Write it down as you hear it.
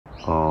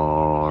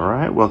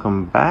Alright,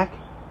 welcome back.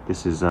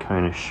 This is a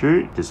Kona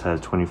chute. This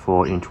has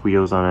 24-inch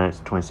wheels on it, it's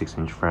a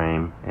 26-inch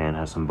frame, and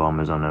has some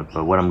bombers on it.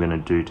 But what I'm going to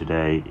do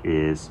today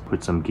is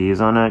put some gears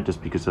on it,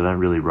 just because I don't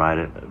really ride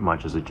it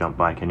much as a jump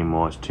bike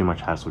anymore. It's too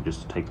much hassle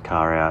just to take the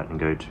car out and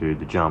go to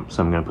the jump.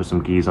 So I'm going to put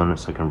some gears on it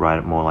so I can ride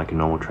it more like a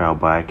normal trail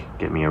bike,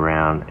 get me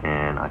around,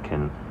 and I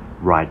can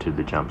ride to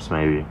the jumps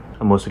maybe.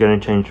 I'm also going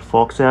to change the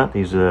forks out.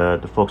 These are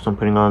the forks I'm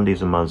putting on.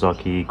 These are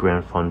marzocchi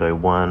Gran Fondo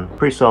 1.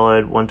 Pretty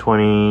solid,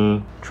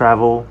 120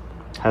 travel.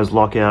 Has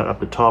lockout up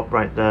the top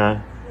right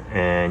there,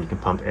 and you can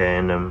pump air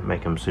in them,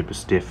 make them super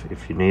stiff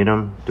if you need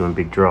them, doing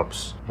big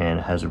drops. And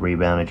it has a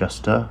rebound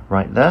adjuster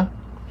right there.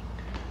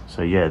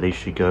 So yeah, these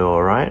should go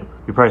alright.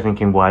 You're probably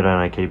thinking, why don't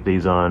I keep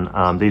these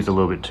on? These are a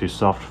little bit too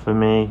soft for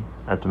me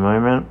at the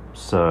moment,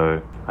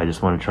 so I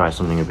just want to try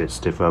something a bit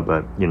stiffer,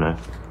 but you know,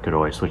 could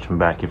always switch them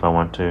back if I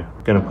want to.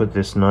 I'm gonna put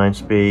this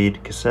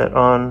 9-speed cassette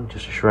on,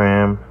 just a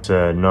SRAM. It's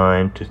a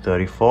 9 to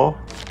 34,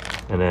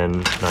 and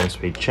then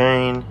 9-speed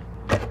chain.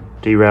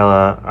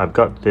 Derailleur, I've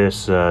got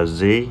this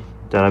Z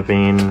that I've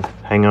been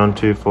hanging on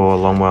to for a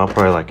long while,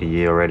 probably like a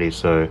year already,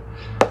 so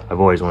I've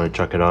always wanted to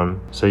chuck it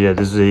on. So yeah,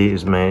 this Z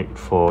is made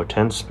for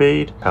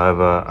 10-speed.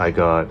 However, I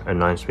got a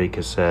 9-speed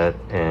cassette,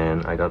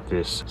 and I got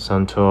this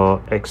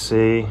Suntour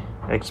XC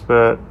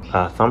Expert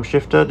thumb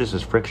shifter. This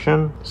is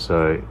friction,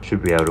 so it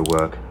should be able to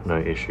work, no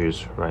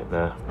issues right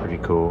there. Pretty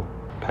cool.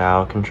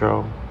 Power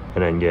control.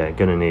 And then yeah,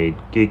 gonna need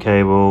gear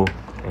cable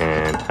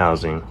and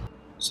housing.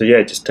 So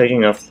yeah, just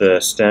taking off the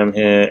stem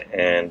here,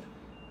 and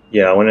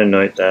yeah, I want to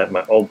note that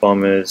my old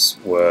bombers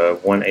were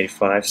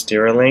 185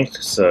 steerer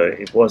length, so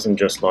it wasn't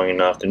just long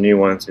enough. The new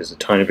ones is a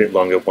tiny bit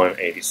longer,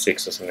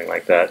 186 or something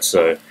like that,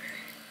 so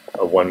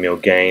a 1 mil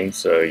gain.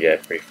 So yeah,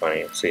 pretty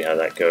funny. We'll see how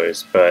that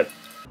goes. But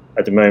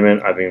at the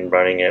moment, I've been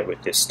running it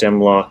with this stem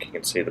lock. You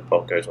can see the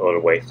bolt goes all the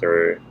way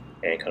through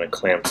and kind of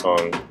clamps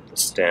on the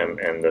stem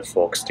and the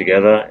forks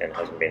together, and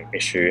hasn't been an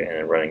issue, and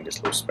then running this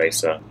little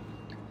spacer.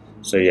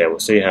 So yeah, we'll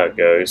see how it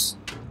goes.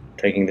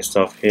 Taking this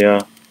off here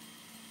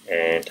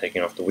and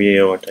taking off the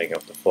wheel and taking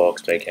off the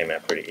forks, they came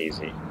out pretty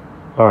easy.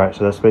 Alright,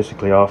 so that's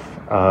basically off.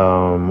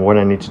 What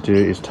I need to do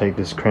is take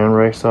this crown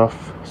race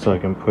off so I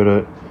can put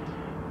it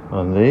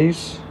on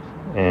these,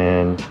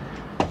 and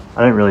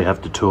I don't really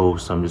have the tool,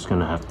 so I'm just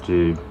going to have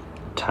to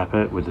tap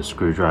it with a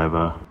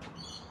screwdriver.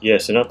 Yeah,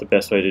 so not the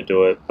best way to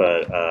do it,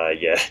 but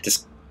yeah,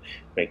 just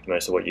make the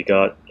most of what you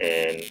got,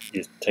 and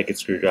just take a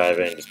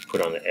screwdriver and just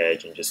put on the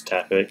edge and just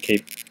tap it.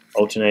 Keep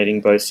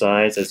alternating both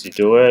sides as you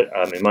do it.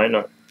 It might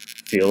not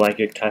feel like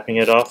you're tapping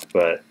it off,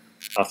 but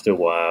after a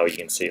while you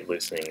can see it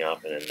loosening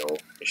up, and then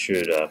it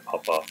should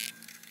pop off.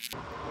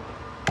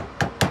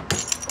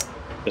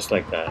 Just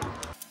like that.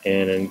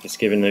 And then just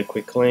giving it a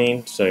quick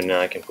clean, so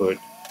now I can put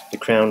the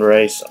crown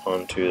race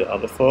onto the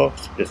other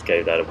forks. Just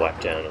gave that a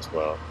wipe down as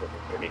well. Looking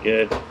pretty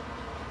good.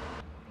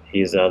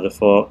 Here's the other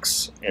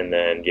forks, and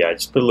then yeah, I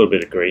just put a little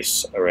bit of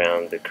grease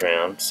around the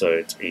crown so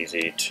it's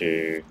easy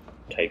to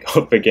take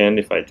off again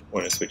if I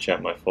want to switch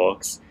out my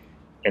forks.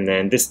 And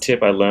then this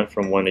tip I learned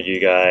from one of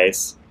you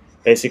guys.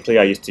 Basically,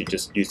 I used to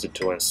just use the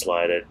tool and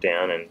slide it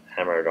down and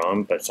hammer it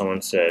on, but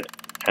someone said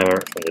hammer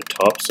it from the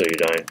top so you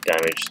don't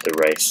damage the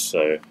race.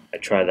 So I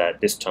tried that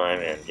this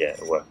time, and yeah,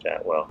 it worked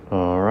out well.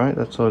 Alright,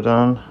 that's all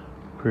done.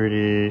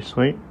 Pretty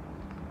sweet.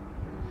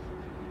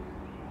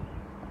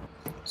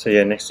 So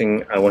yeah, next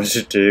thing I wanted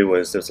to do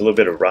was, there's a little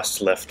bit of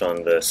rust left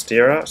on the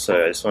steerer,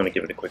 so I just want to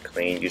give it a quick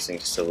clean using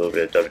just a little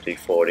bit of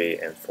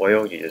WD-40 and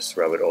foil. You just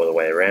rub it all the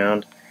way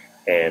around,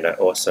 and I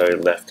also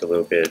left a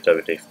little bit of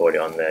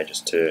WD-40 on there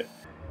just to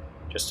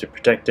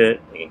protect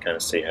it. You can kind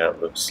of see how it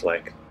looks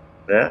like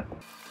that.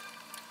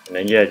 And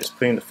then yeah, just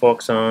putting the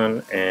forks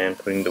on and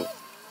putting the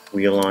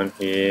wheel on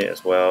here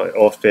as well. It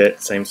all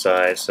fit, same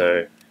size,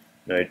 so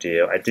no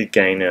deal. I did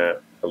gain a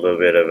little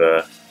bit of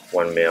a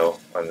 1 mil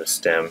on the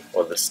stem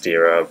or the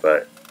steerer,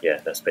 but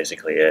yeah, that's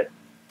basically it.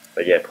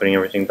 But yeah, putting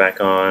everything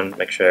back on,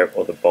 make sure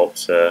all the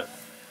bolts are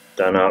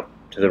done up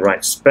to the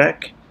right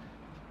spec,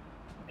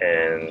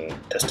 and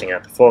testing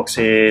out the forks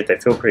here. They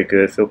feel pretty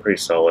good, feel pretty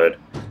solid.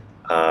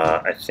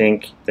 I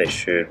think they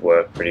should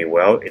work pretty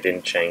well. It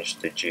didn't change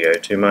the geo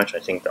too much. I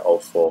think the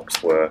old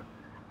forks were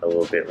a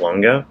little bit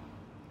longer,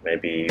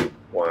 maybe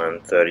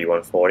 130,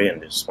 140,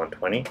 and this is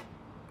 120.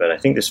 But I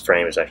think this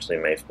frame is actually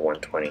made for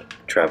 120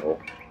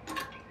 travel.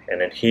 And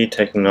then here,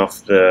 taking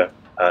off the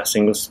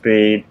single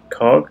speed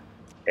cog,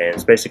 and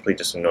it's basically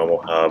just a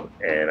normal hub,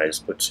 and I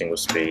just put single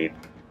speed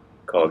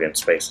cog and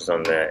spacers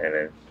on there, and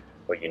then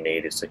what you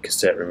need is a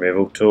cassette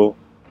removal tool.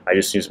 I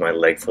just use my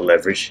leg for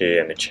leverage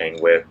here and the chain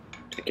whip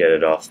to get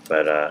it off,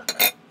 but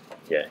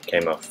yeah, it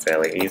came off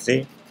fairly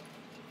easy.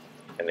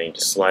 And then you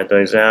just slide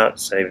those out,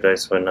 save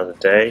those for another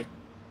day.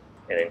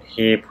 And then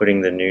here,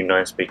 putting the new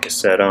 9-speed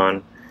cassette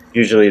on.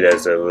 Usually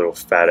there's a little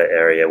fatter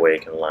area where you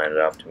can line it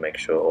up to make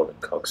sure all the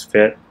cogs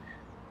fit.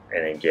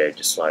 And then yeah,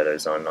 just slide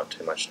those on, not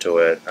too much to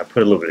it. I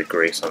put a little bit of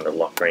grease on the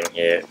lock ring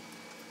here.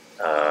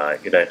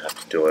 You don't have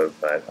to do it,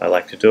 but I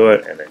like to do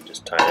it, and then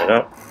just tighten it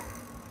up.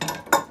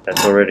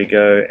 That's all ready to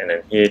go. And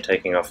then here,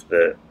 taking off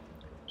the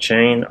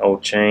chain,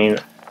 old chain,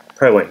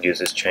 probably won't use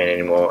this chain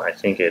anymore. I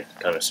think it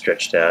kind of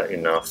stretched out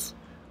enough.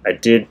 I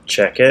did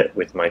check it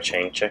with my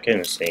chain checker and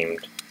it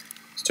seemed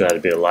still had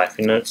a bit of life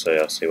in it, so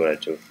I'll see what I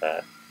do with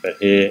that. But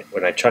here,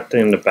 when I chucked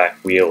it in the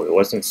back wheel, it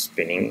wasn't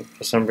spinning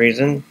for some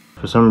reason.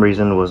 For some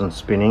reason it wasn't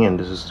spinning, and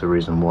this is the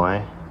reason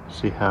why.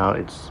 See how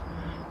it's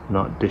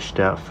not dished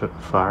out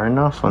far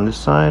enough on this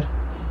side?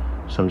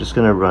 So I'm just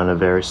going to run a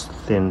very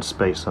thin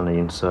space on the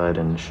inside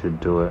and it should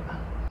do it.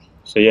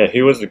 So yeah,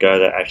 who was the guy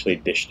that actually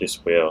dished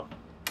this wheel?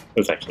 It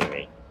was actually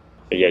me.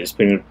 But yeah, just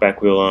putting the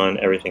back wheel on,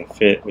 everything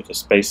fit with the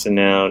spacer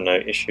now, no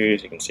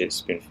issues. You can see it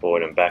spin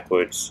forward and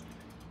backwards.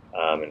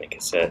 And the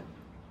cassette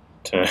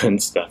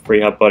turns. The free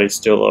hub body's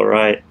still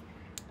alright.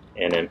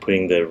 And then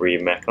putting the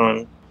rear mech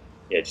on,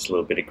 yeah, just a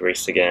little bit of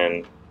grease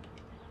again.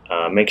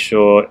 Make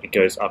sure it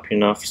goes up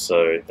enough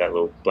so that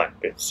little black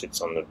bit sits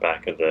on the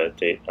back of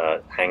the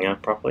hanger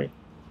properly.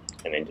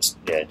 And then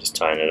just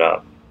tighten it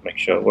up, make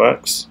sure it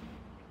works.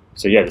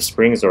 So yeah, the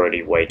spring's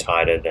already way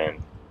tighter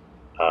than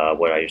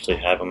what I usually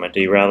have on my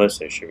derailleur,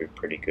 so it should be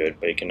pretty good.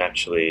 But you can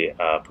actually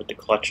put the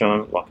clutch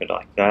on, lock it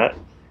like that,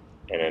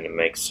 and then it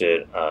makes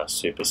it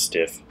super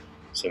stiff.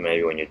 So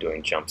maybe when you're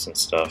doing jumps and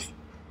stuff,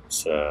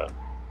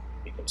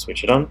 you can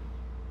switch it on,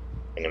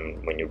 and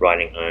then when you're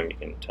riding home, you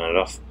can turn it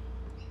off.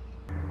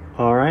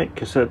 Alright,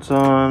 cassette's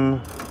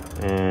on,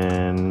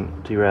 and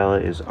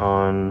derailleur is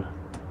on.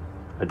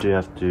 I do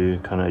have to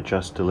kind of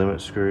adjust the limit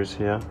screws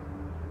here.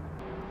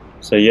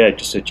 So yeah,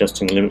 just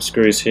adjusting limit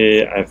screws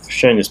here. I've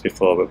shown this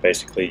before, but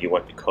basically you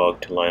want the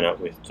cog to line up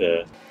with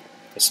the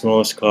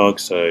smallest cog.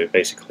 So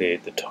basically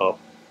the top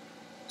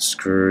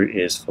screw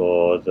is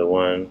for the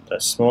one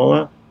that's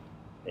smaller.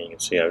 And you can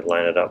see I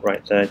line it up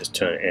right there, just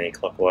turn it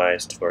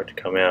anti-clockwise for it to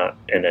come out.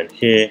 And then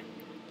here,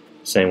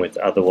 same with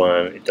the other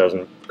one, it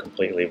doesn't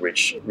completely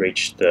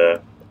reach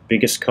the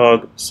biggest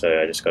cog,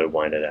 so I just got to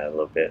wind it out a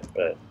little bit.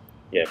 But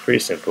yeah, pretty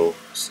simple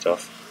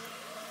stuff.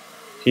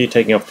 Here,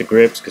 taking off the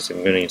grips because I'm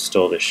going to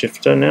install the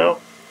shifter now.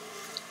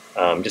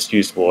 Just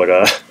used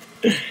water,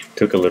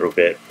 took a little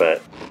bit,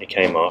 but it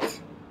came off.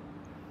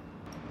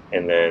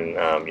 And then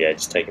yeah,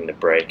 just taking the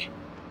brake.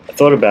 I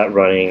thought about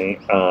running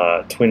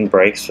twin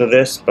brakes for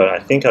this, but I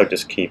think I'll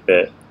just keep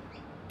it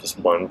just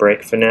one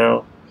brake for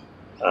now,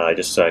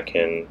 just so I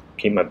can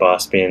keep my bar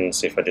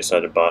spins if I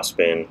decide to bar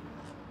spin.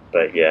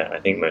 But yeah, I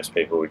think most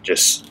people would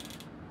just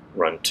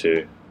run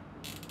two.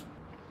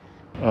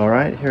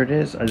 Alright, here it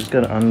is. I just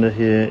got it under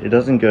here. It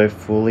doesn't go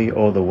fully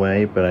all the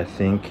way, but I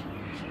think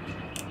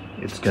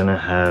it's gonna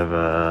have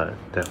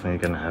definitely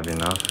gonna have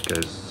enough. It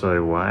goes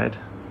so wide.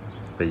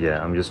 But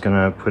yeah, I'm just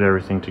gonna put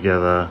everything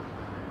together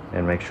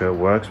and make sure it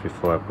works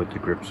before I put the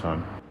grips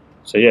on.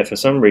 So yeah, for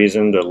some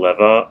reason the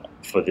lever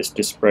for this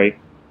disc brake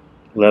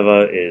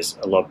lever is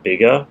a lot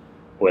bigger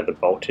where the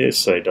bolt is,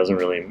 so it doesn't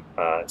really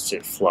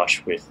sit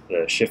flush with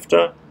the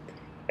shifter.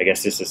 I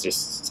guess this is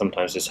just,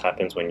 sometimes this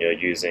happens when you're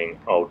using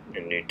old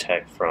and new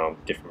tech from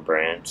different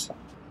brands.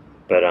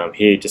 But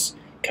here, just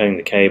cutting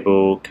the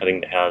cable,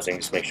 cutting the housing,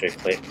 just make sure you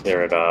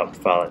clear it up,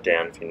 file it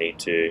down if you need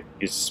to,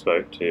 use the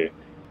spoke to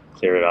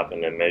clear it up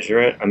and then measure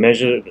it. I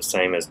measured it the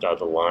same as the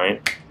other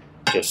line,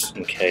 just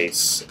in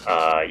case,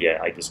 yeah,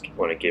 I just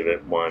want to give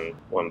it one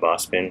bar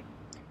spin.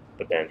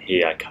 But then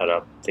here I cut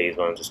up these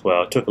ones as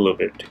well. It took a little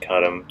bit to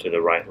cut them to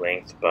the right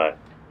length, but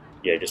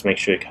yeah, just make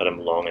sure you cut them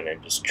long and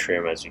then just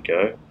trim as you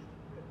go.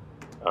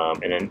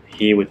 And then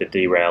here with the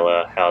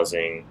derailleur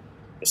housing,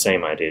 the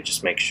same idea,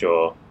 just make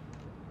sure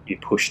you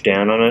push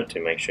down on it to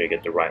make sure you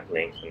get the right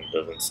length and it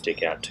doesn't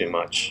stick out too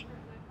much.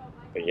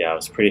 But yeah, I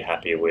was pretty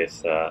happy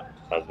with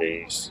how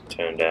these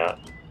turned out.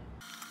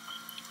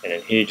 And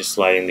then here, just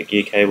sliding the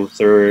gear cable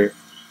through,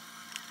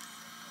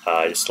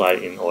 just slide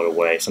it in all the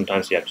way.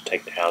 Sometimes you have to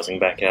take the housing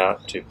back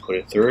out to put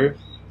it through,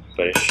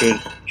 but it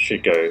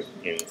should go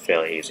in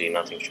fairly easy,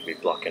 nothing should be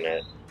blocking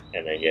it.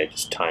 And then yeah,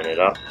 just tighten it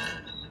up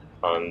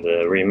on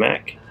the rear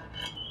mech,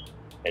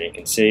 and you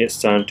can see it's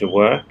starting to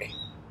work.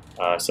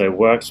 So it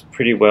works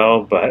pretty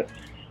well, but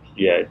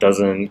yeah, it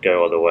doesn't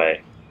go all the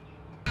way.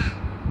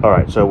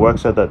 Alright, so it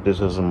works out that this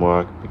doesn't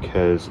work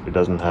because it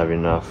doesn't have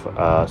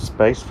enough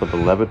space for the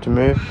lever to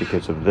move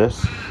because of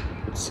this.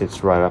 It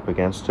sits right up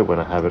against it when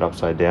I have it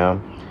upside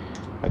down.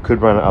 I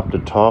could run it up the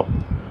top,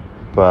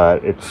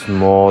 but it's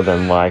more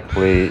than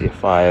likely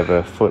if I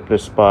ever flip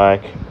this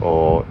bike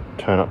or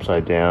turn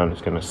upside down,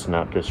 it's going to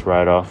snap this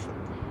right off.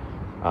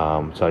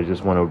 So I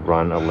just want to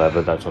run a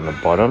lever that's on the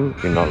bottom.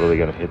 You're not really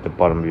going to hit the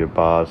bottom of your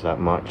bars that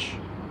much,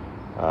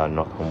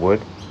 knock on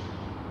wood.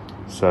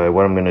 So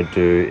what I'm going to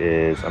do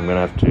is I'm going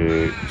to have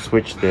to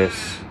switch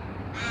this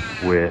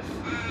with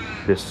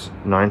this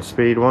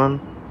 9-speed one.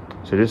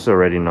 So this is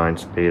already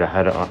 9-speed. I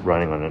had it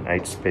running on an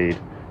 8-speed,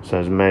 so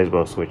I may as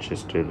well switch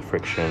this to the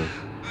friction,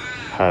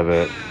 have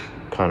it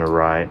kind of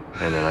right,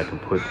 and then I can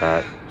put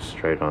that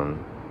straight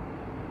on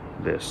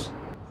this.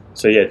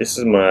 So yeah, this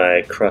is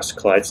my Cross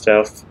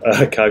Clydesdale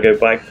cargo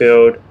bike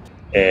build,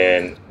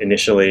 and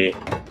initially,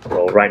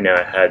 well, right now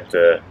I had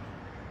the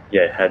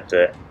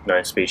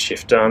 9-speed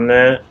shifter on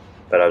there,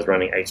 but I was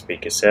running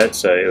 8-speed cassette,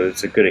 so it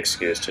was a good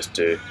excuse just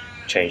to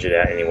change it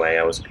out anyway.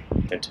 I was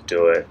going to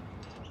do it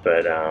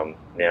but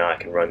now I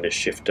can run this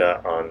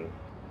shifter on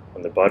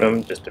the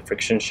bottom, just a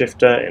friction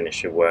shifter, and it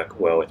should work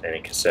well with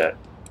any cassette.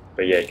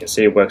 But yeah, you can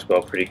see it works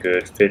well, pretty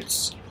good,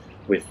 fits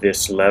with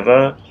this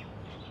lever.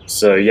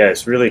 So yeah,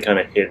 it's really kind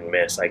of hit and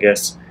miss. I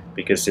guess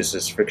because this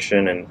is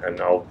friction and an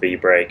old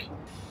V-brake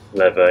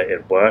lever,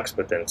 it works,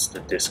 but then it's the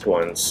disc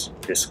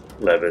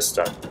levers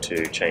start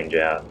to change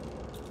out.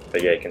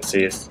 But yeah, you can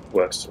see it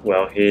works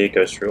well here,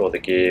 goes through all the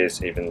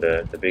gears, even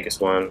the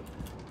biggest one,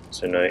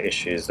 so no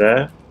issues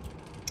there.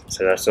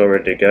 So that's all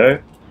ready to go.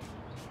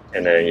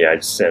 And then yeah, I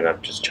just end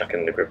up just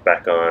chucking the grip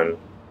back on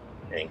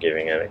and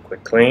giving it a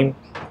quick clean.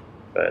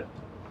 But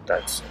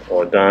that's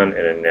all done,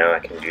 and then now I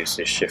can use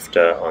this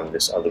shifter on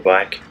this other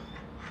bike,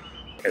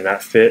 and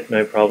that fit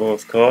no problem,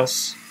 of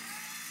course.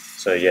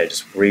 So yeah,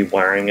 just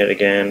rewiring it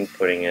again,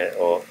 putting it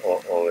all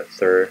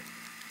through,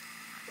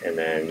 and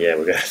then yeah,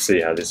 we're gonna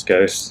see how this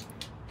goes.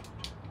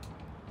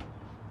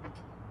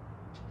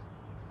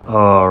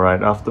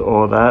 Alright, after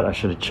all that, I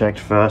should have checked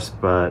first,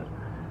 but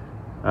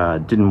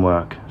didn't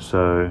work.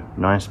 So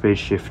 9-speed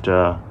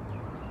shifter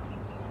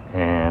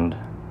and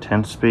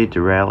 10-speed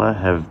derailleur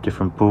have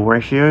different pull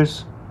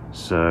ratios,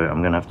 so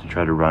I'm gonna have to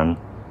try to run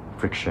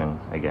friction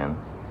again.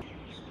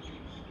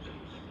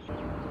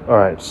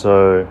 Alright,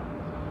 so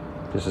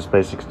this is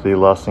basically the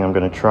last thing I'm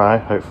gonna try.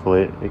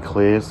 Hopefully it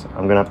clears.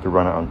 I'm gonna have to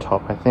run it on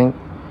top, I think,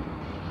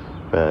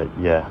 but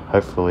yeah,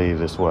 hopefully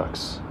this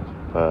works,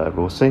 but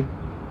we'll see.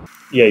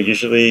 Yeah,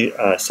 usually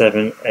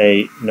 7,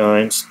 8,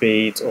 9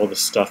 speeds, all the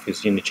stuff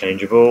is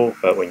interchangeable,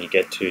 but when you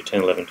get to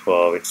 10, 11,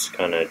 12, it's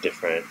kind of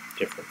different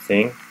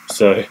thing.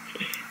 So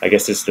I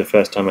guess this is the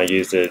first time I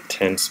used a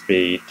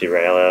 10-speed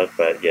derailleur,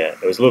 but yeah,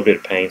 it was a little bit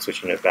of pain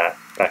switching it back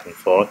and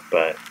forth,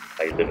 but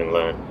I live and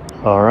learn.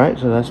 Alright,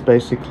 so that's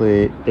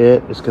basically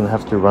it. It's going to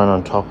have to run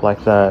on top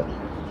like that,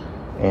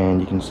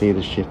 and you can see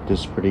the shift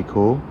is pretty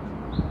cool.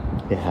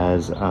 It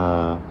has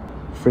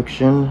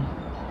friction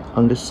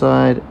on this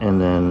side,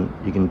 and then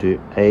you can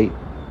do 8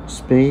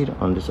 speed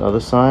on this other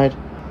side.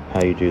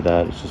 How you do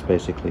that is just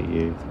basically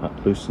you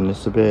loosen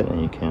this a bit,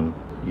 and you can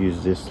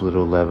use this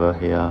little lever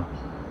here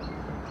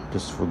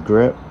just for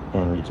grip,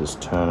 and you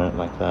just turn it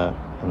like that,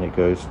 and it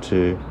goes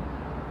to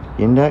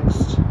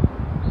indexed.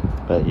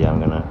 But yeah, I'm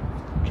gonna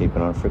keep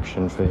it on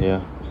friction for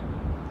here.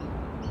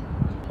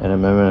 In a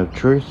moment of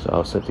truth,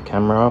 I'll set the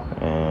camera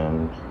up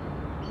and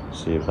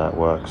see if that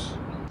works.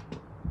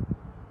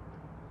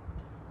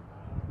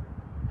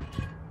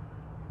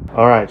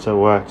 Alright, so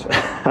it worked.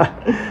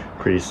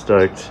 Pretty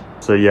stoked.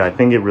 So yeah, I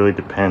think it really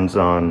depends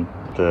on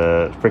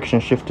the friction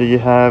shifter you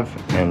have,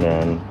 and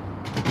then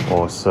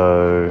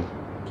also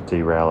the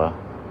derailleur.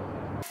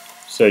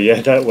 So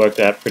yeah, that worked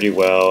out pretty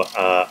well.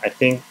 I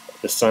think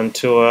the Sun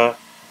Tour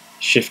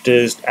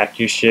shifters,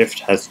 AccuShift,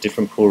 has a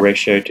different pull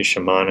ratio to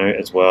Shimano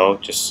as well,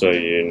 just so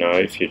you know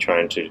if you're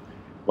trying to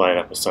line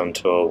up a Sun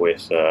Tour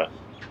with a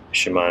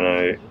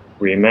Shimano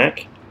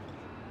Rimac.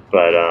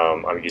 But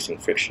I'm using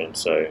friction,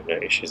 so no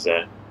issues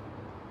there.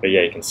 But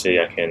yeah, you can see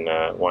I can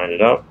wind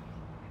it up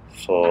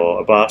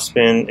for a bar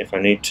spin if I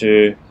need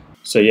to.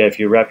 So yeah, if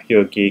you wrap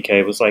your gear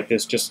cables like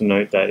this, just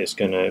note that it's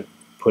going to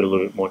put a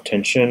little bit more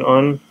tension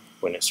on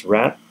when it's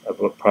wrapped. I've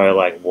got probably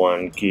like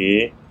 1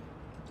 gear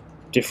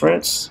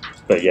difference.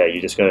 But yeah, you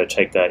just got to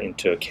take that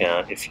into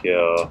account if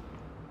you're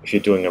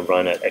doing a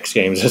run at X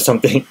Games or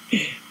something.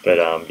 But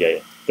yeah,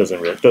 it doesn't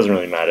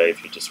really matter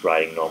if you're just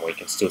riding normal. You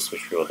can still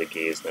switch through all the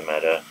gears no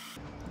matter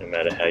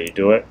how you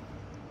do it.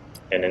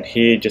 And then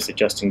here, just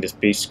adjusting this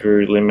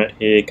B-screw limit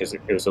here, because it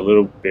was a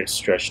little bit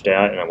stretched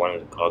out and I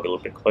wanted the cog a little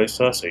bit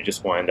closer, so you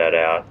just wind that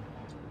out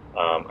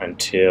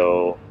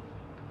until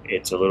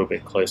it's a little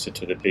bit closer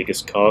to the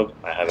biggest cog.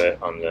 I have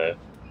it on the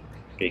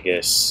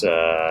biggest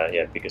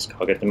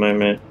cog at the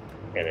moment,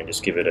 and then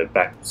just give it a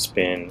back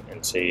spin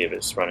and see if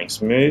it's running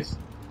smooth,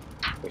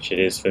 which it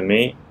is for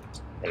me.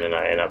 And then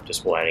I end up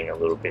just winding a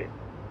little bit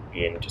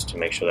in just to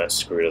make sure that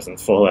screw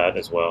doesn't fall out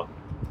as well.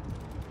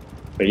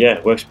 But yeah,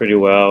 it works pretty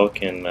well.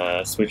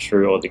 Can switch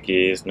through all the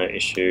gears, no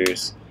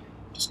issues.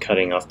 Just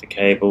cutting off the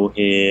cable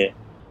here,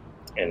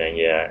 and then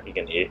yeah, you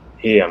can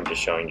here I'm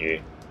just showing you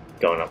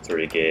going up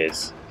through the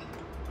gears.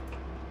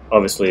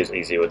 Obviously it's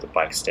easier with the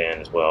bike stand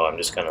as well. I'm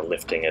just kind of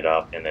lifting it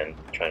up and then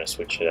trying to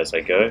switch it as I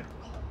go.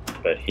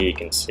 But here you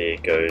can see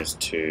it goes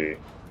to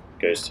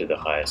the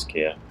highest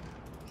gear.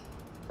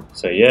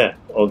 So yeah,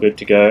 all good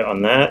to go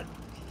on that.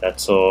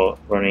 That's all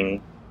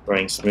running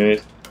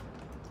smooth.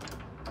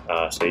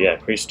 So yeah,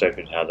 pretty stoked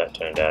with how that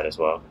turned out as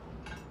well.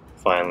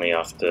 Finally,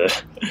 after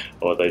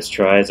all those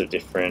tries of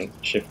different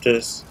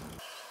shifters.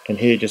 And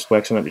here just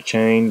waxing up the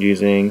chain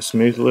using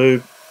Smooth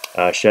Lube.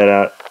 Shout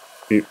out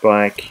Boot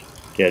Bike.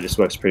 Yeah, this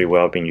works pretty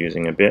well. I've been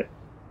using a bit.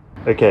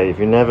 Okay, if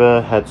you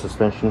never had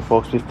suspension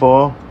forks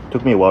before, it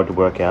took me a while to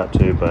work out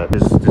too, but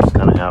this is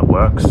kind of how it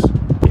works.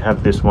 You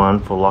have this one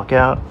for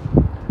lockout,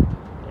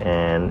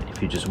 and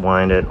if you just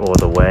wind it all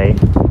the way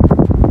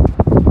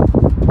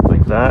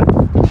like that,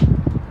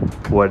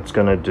 what it's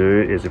going to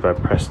do is if I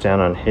press down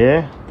on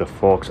here, the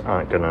forks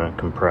aren't going to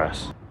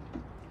compress.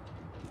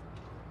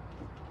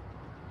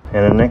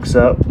 And then next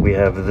up we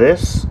have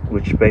this,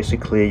 which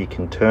basically you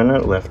can turn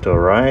it left or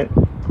right.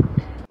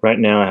 Right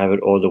now I have it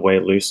all the way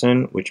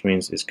loosened, which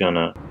means it's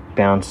gonna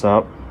bounce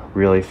up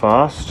really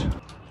fast.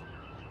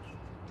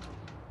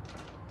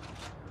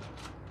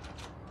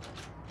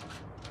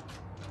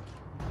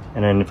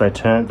 And then if I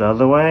turn it the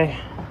other way,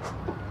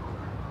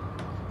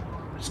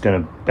 it's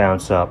gonna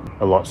bounce up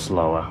a lot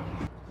slower.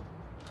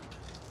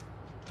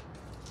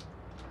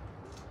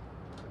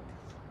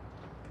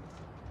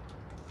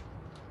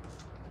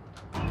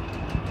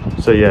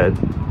 So yeah,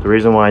 the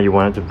reason why you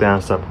want it to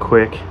bounce up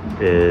quick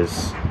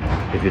is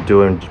if you're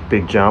doing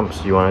big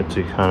jumps, you want it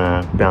to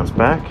kind of bounce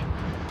back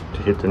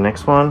to hit the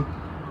next one.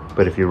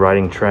 But if you're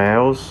riding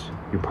trails,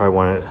 you probably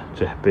want it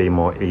to be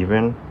more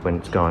even when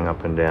it's going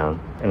up and down.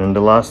 And then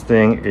the last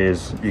thing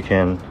is you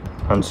can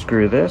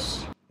unscrew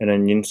this, and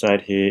then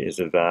inside here is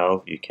a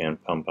valve you can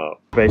pump up.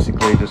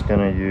 Basically just going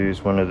to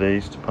use one of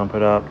these to pump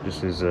it up.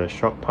 This is a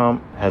shock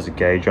pump. It has a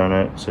gauge on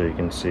it so you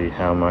can see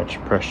how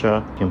much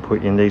pressure you can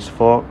put in these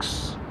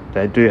forks.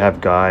 They do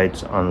have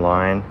guides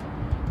online,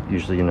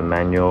 usually in a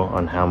manual,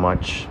 on how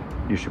much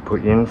you should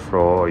put in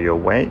for your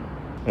weight.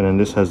 And then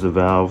this has the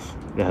valve.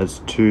 It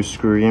has two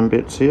screw-in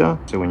bits here,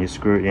 so when you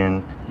screw it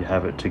in, you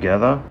have it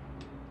together.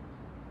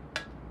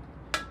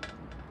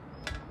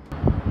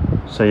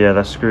 So yeah,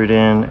 that's screwed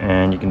in,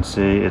 and you can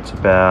see it's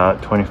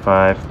about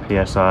 25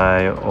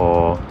 psi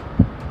or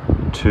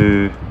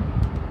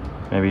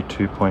maybe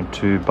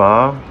 2.2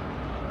 bar.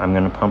 I'm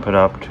going to pump it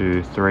up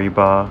to 3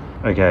 bar.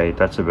 Okay,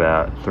 that's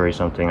about 3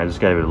 something. I just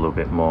gave it a little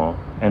bit more.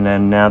 And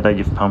then now that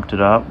you've pumped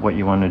it up, what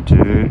you want to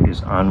do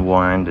is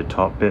unwind the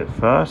top bit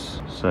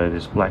first. So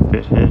this black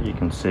bit here, you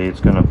can see it's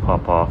going to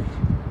pop off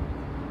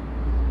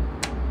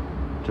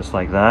just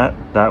like that.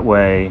 That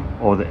way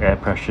all the air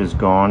pressure is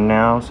gone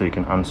now, so you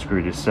can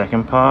unscrew this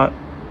second part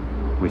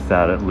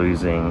without it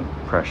losing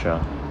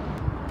pressure.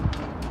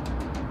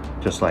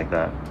 Just like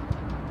that.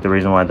 The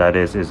reason why that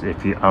is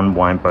if you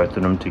unwind both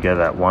of them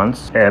together at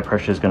once, air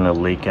pressure is going to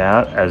leak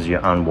out as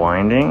you're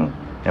unwinding,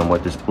 and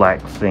what this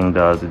black thing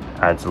does, it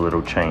adds a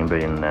little chamber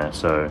in there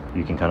so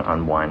you can kind of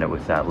unwind it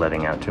without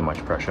letting out too much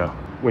pressure.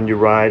 When you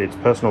ride, it's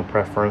personal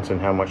preference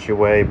and how much you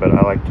weigh, but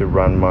I like to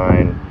run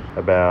mine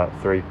about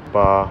 3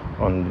 bar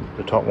on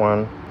the top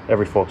one.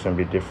 Every fork's going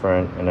to be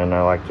different, and then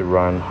I like to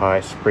run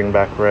high spring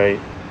back rate,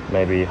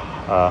 maybe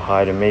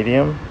high to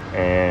medium,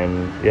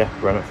 and yeah,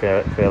 run it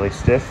fairly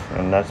stiff,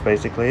 and that's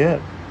basically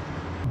it.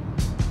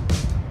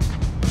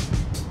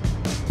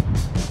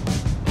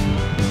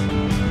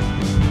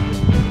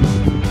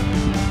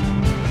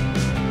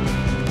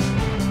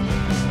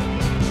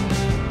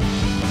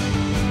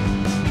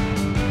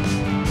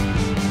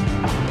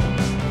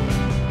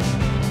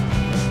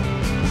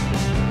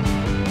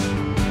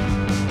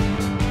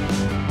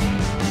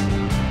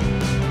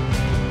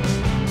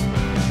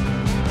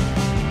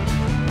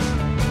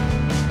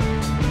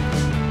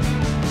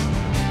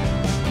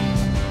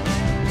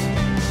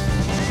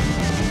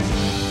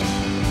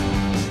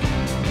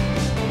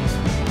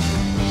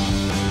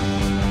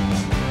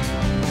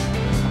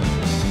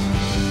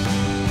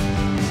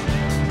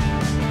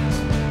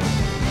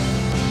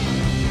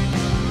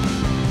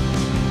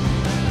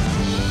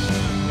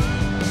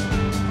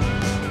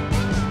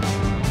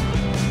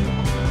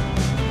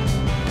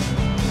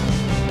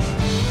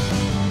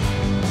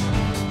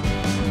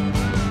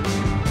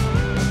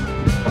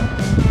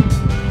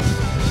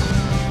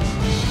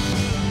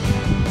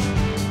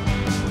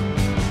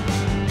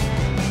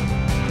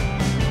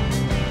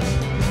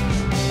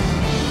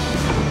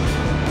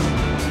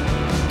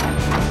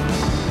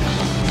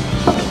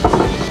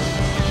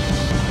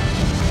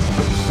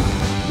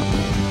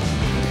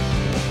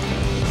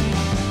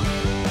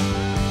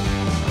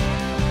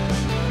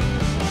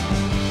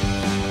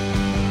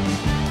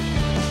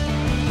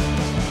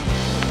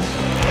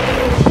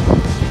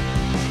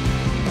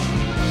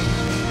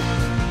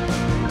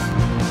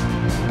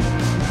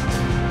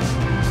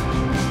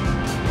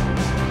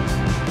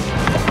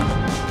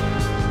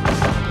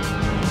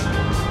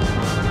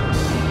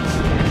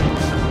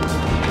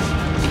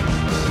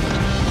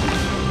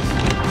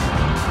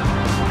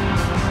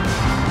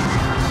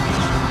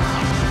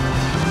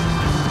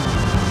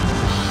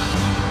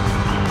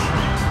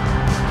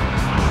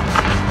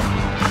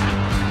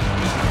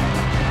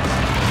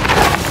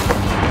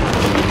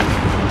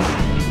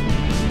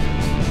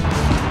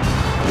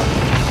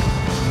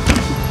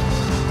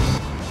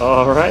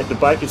 Alright, the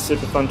bike is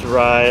super fun to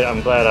ride.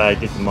 I'm glad I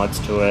did the mods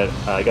to it.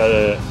 I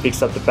gotta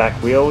fix up the back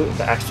wheel.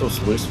 The axle's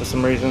loose for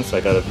some reason, so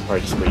I gotta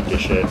probably just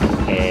redish it.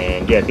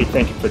 And yeah, big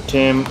thank you for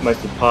Tim.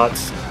 Most of the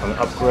parts on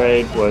the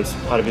upgrade was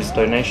part of his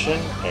donation.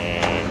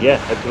 And yeah,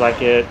 hope you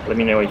like it. Let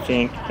me know what you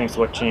think. Thanks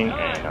for watching,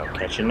 and I'll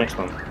catch you in the next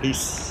one.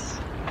 Peace.